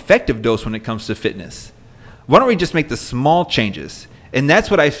minimum effective dose when it comes to fitness? Why don't we just make the small changes? And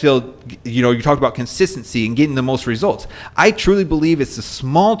that's what I feel, you know, you talked about consistency and getting the most results. I truly believe it's the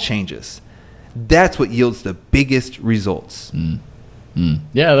small changes. That's what yields the biggest results.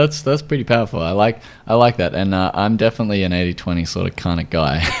 Yeah, that's pretty powerful. I like that, and I'm definitely an 80-20 sort of kind of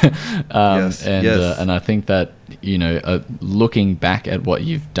guy. Yes. And I think that, you know, looking back at what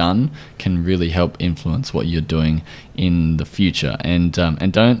you've done can really help influence what you're doing in the future, and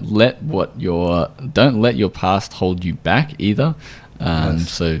don't let your past hold you back either.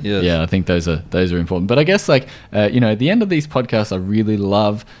 Yeah, I think those are important. But I guess, like, you know, at the end of these podcasts, I really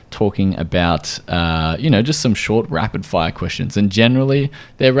love talking about, you know, just some short rapid fire questions. And generally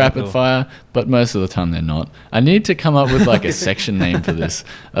they're rapid fire, but most of the time they're not. I need to come up with like a section name for this.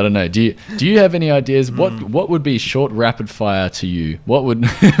 I don't know. Do you have any ideas? What would be short rapid fire to you? What would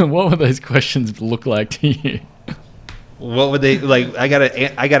those questions look like to you? What would they like? I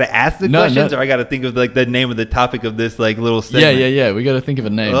gotta ask the questions, or I gotta think of like the name of the topic of this like little segment. Yeah. We gotta think of a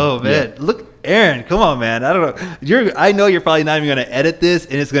name. Oh man, look, Aaron, come on, man. I don't know. I know you're probably not even gonna edit this,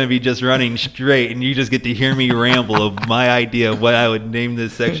 and it's gonna be just running straight, and you just get to hear me ramble of my idea of what I would name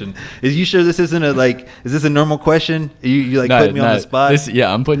this section. Is you sure this isn't is this a normal question? You like putting me on the spot?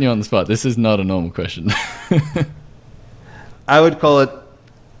 I'm putting you on the spot. This is not a normal question. I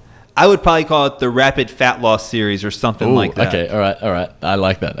would probably call it the Rapid Fat Loss Series or something like that. Okay, all right. I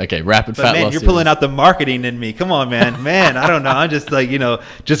like that. Okay, Rapid Fat Loss Loss. Man, you're pulling out the marketing in me. Come on, man. Man, I don't know. I'm just like, you know,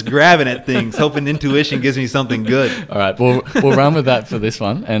 just grabbing at things, hoping intuition gives me something good. All right, we'll run with that for this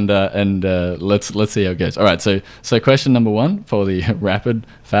one, and let's see how it goes. All right, so question number 1 for the Rapid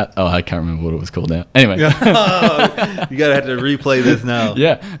Fat. Oh, I can't remember what it was called now. Anyway, you gotta have to replay this now.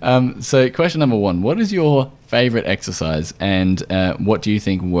 Yeah. So question number 1: what is your favorite exercise, and what do you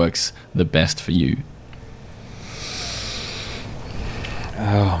think works the best for you?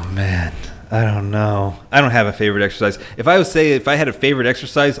 Oh man, I don't know. I don't have a favorite exercise. If I had a favorite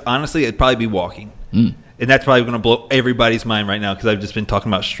exercise, honestly, it'd probably be walking. And that's probably going to blow everybody's mind right now because I've just been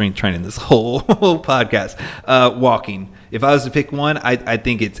talking about strength training this whole podcast. Walking. If I was to pick one, I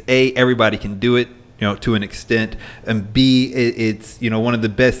think it's A, everybody can do it, you know, to an extent, and B, it's, you know, one of the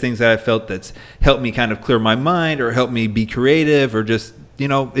best things that I felt that's helped me kind of clear my mind or help me be creative, or just, you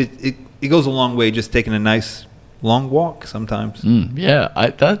know, it goes a long way just taking a nice long walk sometimes.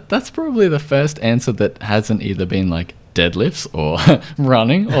 Yeah, that's probably the first answer that hasn't either been like deadlifts or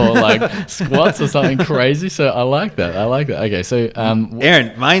running or like squats or something crazy. So I like that. Okay, so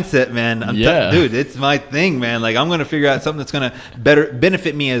Aaron, mindset, man. Dude, it's my thing, man. Like, I'm gonna figure out something that's gonna better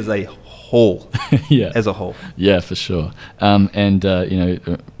benefit me as a whole. As a whole. Yeah, for sure. And you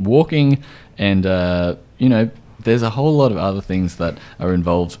know, walking, and you know, there's a whole lot of other things that are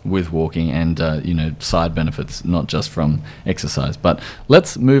involved with walking, and you know, side benefits, not just from exercise. But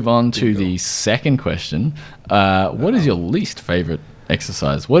let's move on to the second question. What is your least favorite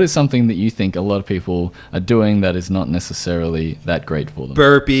exercise? What is something that you think a lot of people are doing that is not necessarily that great for them?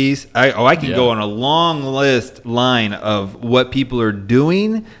 Burpees. I can go on a long line of what people are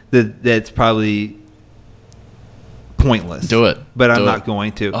doing that's probably pointless. Do it. But I'm Do not it.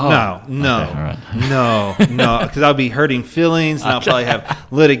 going to. Oh. No. Okay, all right. No, because I'll be hurting feelings, and I'll probably have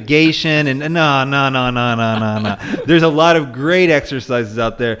litigation, and no. There's a lot of great exercises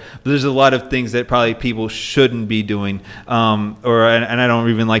out there, but there's a lot of things that probably people shouldn't be doing, and I don't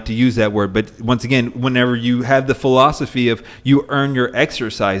even like to use that word. But once again, whenever you have the philosophy of you earn your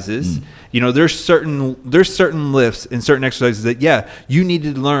exercises, there's certain lifts and certain exercises that you need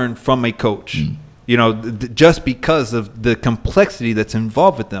to learn from a coach. Just because of the complexity that's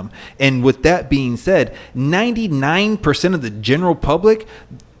involved with them. And with that being said, 99% of the general public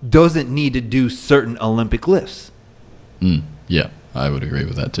doesn't need to do certain Olympic lifts. Yeah, I would agree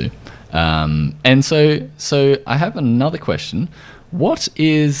with that too. And so I have another question. What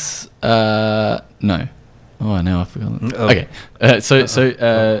is no? Oh, now I forgot. Okay,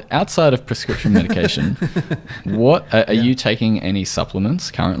 so outside of prescription medication, what are you taking any supplements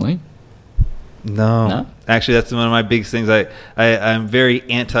currently? No. Actually, that's one of my biggest things. I'm very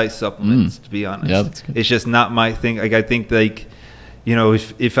anti-supplements, to be honest. Yeah, that's good. It's just not my thing. Like, I think,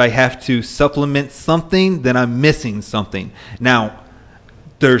 if I have to supplement something, then I'm missing something. Now,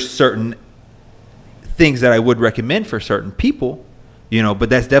 there's certain things that I would recommend for certain people, but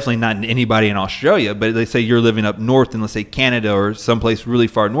that's definitely not anybody in Australia. But let's say you're living up north in, let's say, Canada or someplace really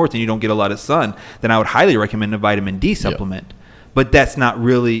far north, and you don't get a lot of sun, then I would highly recommend a vitamin D supplement. Yep. But that's not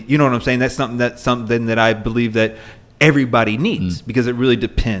really, you know what I'm saying? That's something that I believe that everybody needs, because it really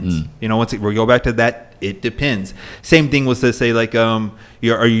depends. Once we go back to that, it depends. Same thing was to say, like, do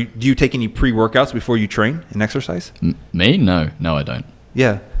you take any pre-workouts before you train and exercise? Me? No, I don't.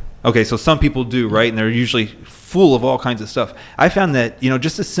 Yeah. Okay, so some people do, right? And they're usually full of all kinds of stuff. I found that,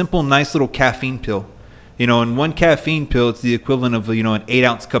 just a simple, nice little caffeine pill. And one caffeine pill, it's the equivalent of, an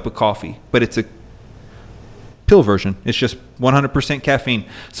 8-ounce cup of coffee, but it's a pill version. It's just 100% caffeine.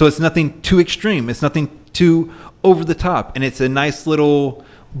 So it's nothing too extreme. It's nothing too over the top. And it's a nice little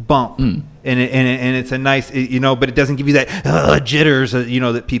bump. And it's a nice, but it doesn't give you that jitters,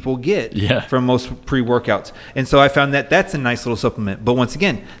 that people get from most pre-workouts. And so I found that that's a nice little supplement. But once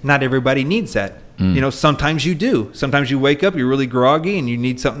again, not everybody needs that. Sometimes you do. Sometimes you wake up, you're really groggy, and you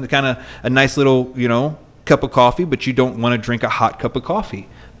need something to kind of a nice little, cup of coffee, but you don't want to drink a hot cup of coffee.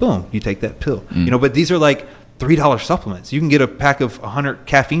 Boom, you take that pill. But these are like $3 supplements. You can get a pack of 100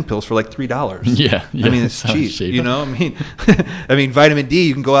 caffeine pills for like $3. Yeah. I mean, it's cheap. I mean, vitamin D,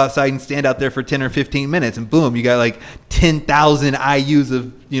 you can go outside and stand out there for 10 or 15 minutes, and boom, you got like 10,000 IUs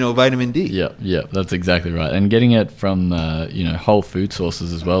of vitamin D. Yeah, that's exactly right. And getting it from whole food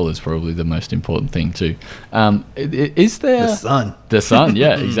sources as well is probably the most important thing too. Is there the sun?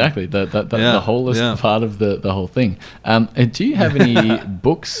 Yeah, exactly. The wholest part of the whole thing. Do you have any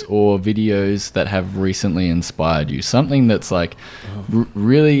books or videos that have recently inspired you? Something that's like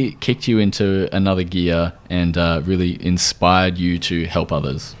really kicked you into another gear and really inspired you to help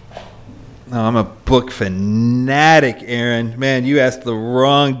others? No, I'm a book fanatic, Aaron. Man, you asked the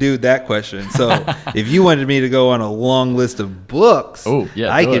wrong dude that question. So if you wanted me to go on a long list of books,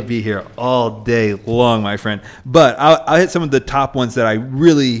 I could be here all day long, my friend. But I'll hit some of the top ones that I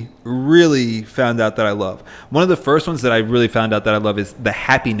really, really found out that I love. One of the first ones that I really found out that I love is The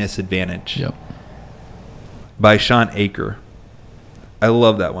Happiness Advantage by Sean Aker. I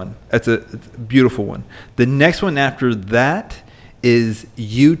love that one. It's a beautiful one. The next one after that is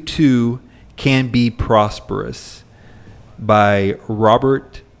You Too Can Be Prosperous by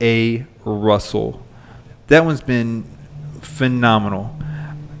Robert A. Russell. That one's been phenomenal.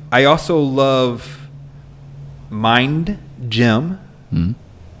 I also love Mind Gym.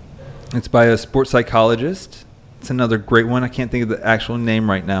 It's by a sports psychologist. It's another great one. I can't think of the actual name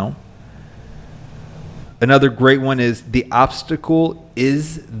right now. Another great one is The Obstacle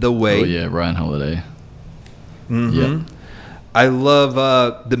Is the Way. Oh, yeah, Ryan Holiday. Yep. I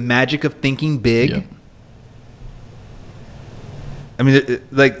love The Magic of Thinking Big. Yep. I mean,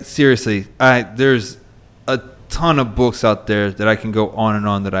 like, seriously, there's a ton of books out there that I can go on and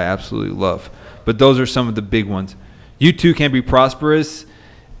on that I absolutely love. But those are some of the big ones. You Too Can Be Prosperous.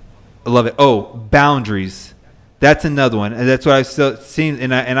 I love it. Oh, Boundaries. That's another one. And that's what I've seen.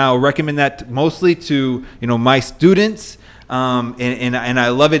 And I'll recommend that mostly to, my students. And I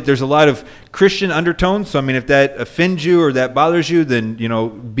love it. There's a lot of Christian undertones. So, I mean, if that offends you or that bothers you, then,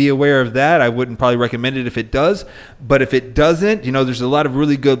 be aware of that. I wouldn't probably recommend it if it does. But if it doesn't, there's a lot of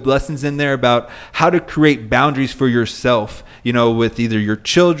really good lessons in there about how to create boundaries for yourself, with either your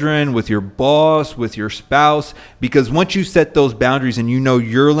children, with your boss, with your spouse. Because once you set those boundaries and you know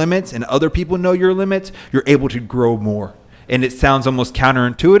your limits and other people know your limits, you're able to grow more. And it sounds almost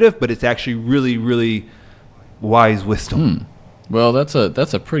counterintuitive, but it's actually really, really wise wisdom. Well, that's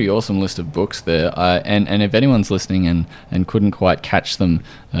a pretty awesome list of books there. And if anyone's listening and couldn't quite catch them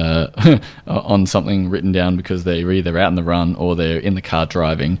on something written down because they're either out in the run or they're in the car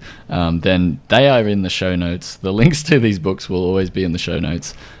driving, then they are in the show notes. The links to these books will always be in the show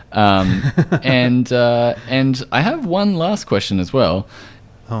notes. And I have one last question as well.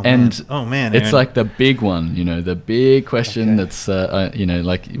 Oh, and man, it's Aaron. like the big one, the big question that's,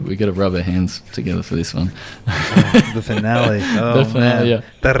 like we got to rub our hands together for this one. The finale. Oh, The finale, man.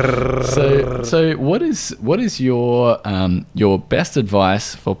 yeah. So what is your best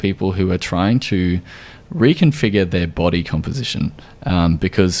advice for people who are trying to reconfigure their body composition?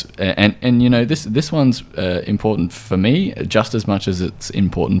 Because this one's important for me just as much as it's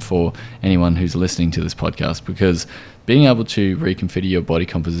important for anyone who's listening to this podcast, because being able to reconfigure your body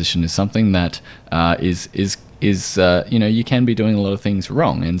composition is something that is you can be doing a lot of things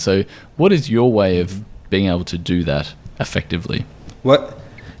wrong. And so what is your way of being able to do that effectively? What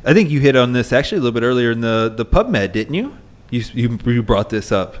I think you hit on this actually a little bit earlier in the PubMed, didn't you? You brought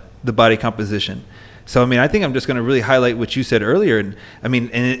this up, the body composition. So I think I'm just going to really highlight what you said earlier, and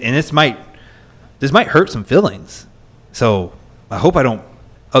this might hurt some feelings. So I hope I don't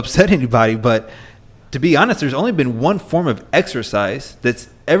upset anybody, but to be honest, there's only been one form of exercise that's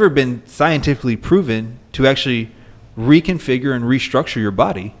ever been scientifically proven to actually reconfigure and restructure your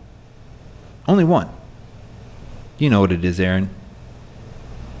body. Only one. You know what it is, Aaron.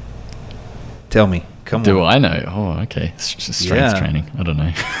 Tell me. Come on. Do I know? Oh, okay. Strength training. I don't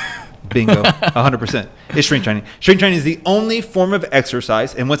know. Bingo. 100%. It's strength training. Strength training is the only form of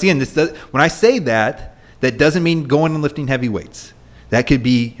exercise. And once again, when I say that doesn't mean going and lifting heavy weights. That could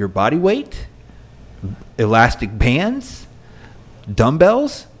be your body weight, elastic bands,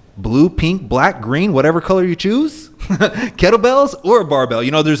 dumbbells, blue, pink, black, green, whatever color you choose, kettlebells, or a barbell.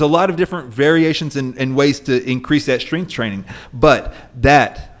 There's a lot of different variations and ways to increase that strength training. But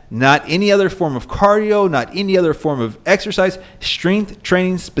not any other form of cardio, not any other form of exercise, strength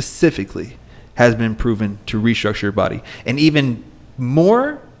training specifically has been proven to restructure your body. And even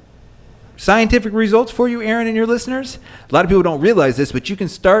more scientific results for you, Aaron, and your listeners. A lot of people don't realize this, but you can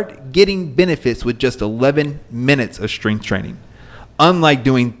start getting benefits with just 11 minutes of strength training. Unlike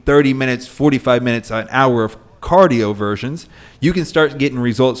doing 30 minutes, 45 minutes, an hour of cardio versions, you can start getting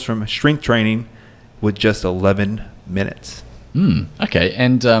results from strength training with just 11 minutes. Okay,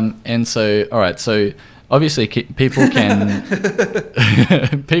 and so all right, so obviously people can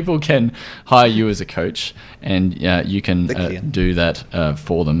people can hire you as a coach, and you can do that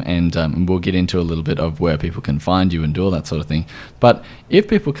for them, and we'll get into a little bit of where people can find you and do all that sort of thing. But if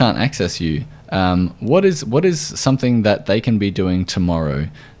people can't access you, what is something that they can be doing tomorrow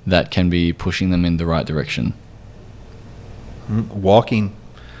that can be pushing them in the right direction? Walking.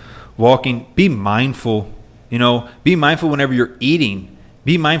 Be mindful. Be mindful whenever you're eating.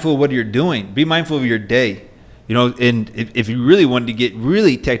 Be mindful of what you're doing. Be mindful of your day. And if you really wanted to get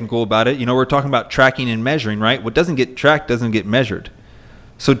really technical about it, we're talking about tracking and measuring, right? What doesn't get tracked doesn't get measured.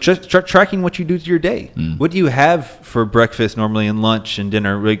 So just start tracking what you do to your day. What do you have for breakfast normally and lunch and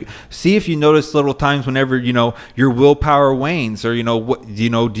dinner? See if you notice little times whenever, your willpower wanes, or,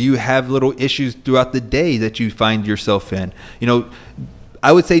 do you have little issues throughout the day that you find yourself in?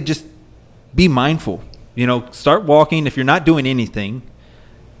 I would say just be mindful. Start walking. If you're not doing anything,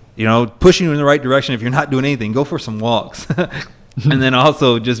 pushing you in the right direction. If you're not doing anything, go for some walks. And then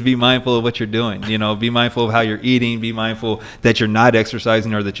also just be mindful of what you're doing. Be mindful of how you're eating. Be mindful that you're not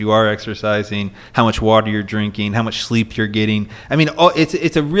exercising or that you are exercising, how much water you're drinking, how much sleep you're getting.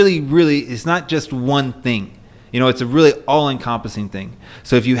 It's a really, really, it's not just one thing. It's a really all-encompassing thing.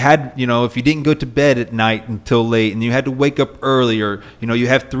 So if you had, if you didn't go to bed at night until late and you had to wake up early, or, you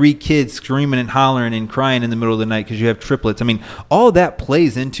have 3 kids screaming and hollering and crying in the middle of the night because you have triplets. All that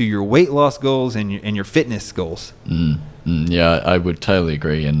plays into your weight loss goals and your fitness goals. Yeah, I would totally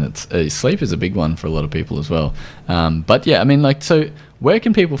agree. And sleep is a big one for a lot of people as well. But yeah, so where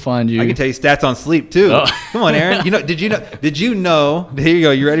can people find you? I can tell you stats on sleep too. Oh. Come on, Aaron. Did you know, here you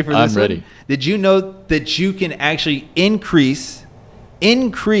go. You ready for this? I'm ready. One? Did you know that you can actually increase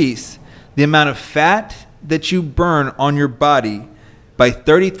the amount of fat that you burn on your body by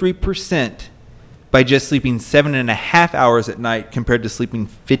 33% by just sleeping 7.5 hours at night compared to sleeping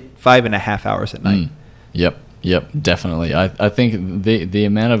 5.5 hours at night? Yep, definitely. I think the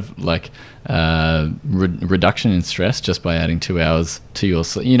amount of reduction in stress just by adding 2 hours to your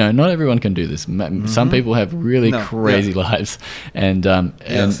sleep. Not everyone can do this. Some people have really crazy lives, and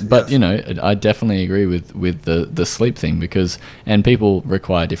I definitely agree with the sleep thing, and people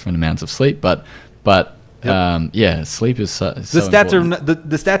require different amounts of sleep, but sleep is so the stats important.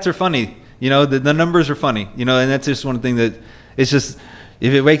 the stats are funny. The numbers are funny. And that's just one thing that It's just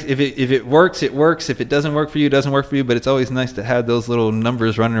if it works, it works. If it doesn't work for you, it doesn't work for you. But it's always nice to have those little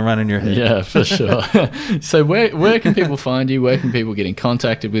numbers running around in your head. Yeah, for sure. So where can people find you? Where can people get in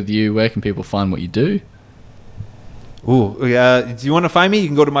contact with you? Where can people find what you do? Ooh, do you want to find me? You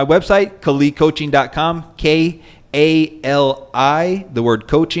can go to my website, KaliCoaching.com, KALI, the word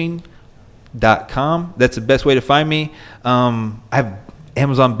coaching.com. That's the best way to find me. I have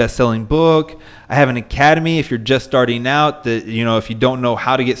Amazon best-selling book. I have an academy if you're just starting out, that, you know, if you don't know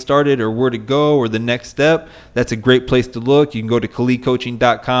how to get started or where to go or the next step, that's a great place to look. You can go to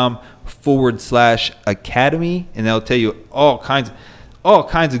KaliCoaching.com/academy, and that'll tell you all kinds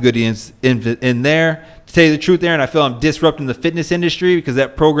of goodies in there. To tell you the truth, Aaron, I feel I'm disrupting the fitness industry because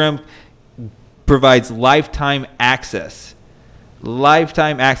that program provides lifetime access.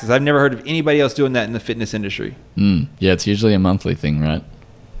 Lifetime access. I've never heard of anybody else doing that in the fitness industry. Yeah, it's usually a monthly thing, right?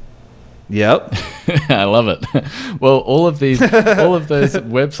 Yep. I love it. Well, all of those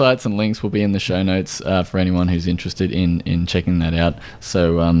websites and links will be in the show notes for anyone who's interested in checking that out.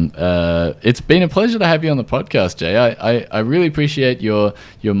 So it's been a pleasure to have you on the podcast, Jay. I really appreciate your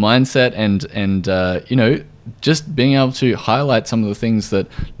mindset and you know, just being able to highlight some of the things that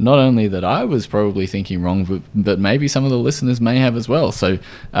not only that I was probably thinking wrong, but maybe some of the listeners may have as well. So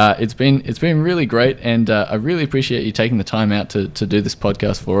it's been really great, and I really appreciate you taking the time out to do this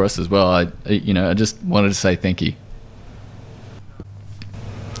podcast for us as well. I just wanted to say thank you.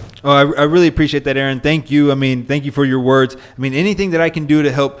 Oh, I really appreciate that, Aaron. Thank you. I mean, thank you for your words. I mean, anything that I can do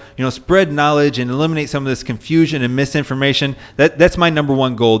to help, you know, spread knowledge and eliminate some of this confusion and misinformation, that's my number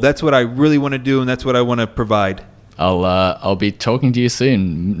one goal. That's what I really want to do, and that's what I want to provide. I'll be talking to you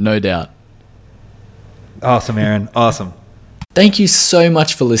soon, no doubt. Awesome, Aaron. Awesome. Thank you so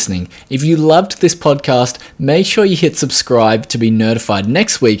much for listening. If you loved this podcast, make sure you hit subscribe to be notified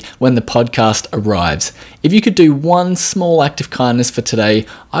next week when the podcast arrives. If you could do one small act of kindness for today,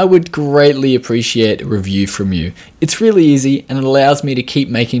 I would greatly appreciate a review from you. It's really easy, and it allows me to keep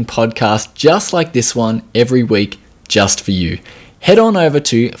making podcasts just like this one every week just for you. Head on over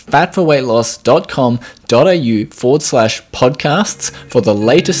to fatforweightloss.com.au/podcasts for the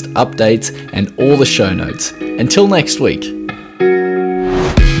latest updates and all the show notes. Until next week.